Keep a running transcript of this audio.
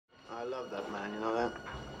I love that man, you know that?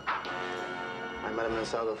 I met him in the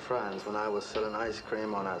south of France when I was selling ice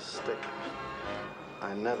cream on a stick.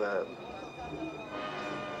 I never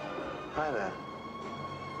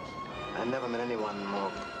met anyone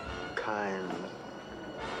more kind.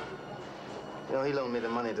 You know, he loaned me the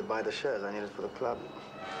money to buy the shares I needed for the club.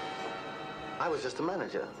 I was just a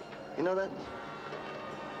manager. You know that?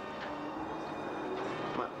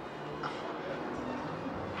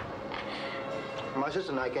 My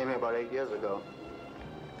sister and I came here about 8 years ago.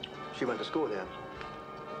 She went to school here.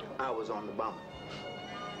 I was on the bum.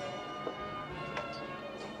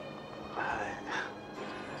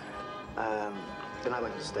 Then I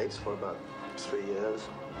went to the States for about 3 years.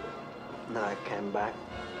 And then I came back,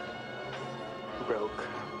 broke.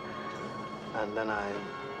 And then I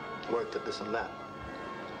worked at this and that.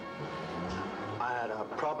 I had a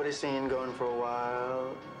property scene going for a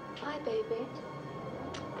while. Hi, baby.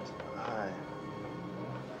 Hi.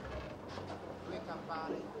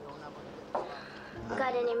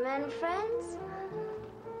 Got any men friends?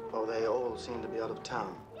 Oh, they all seem to be out of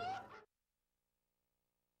town.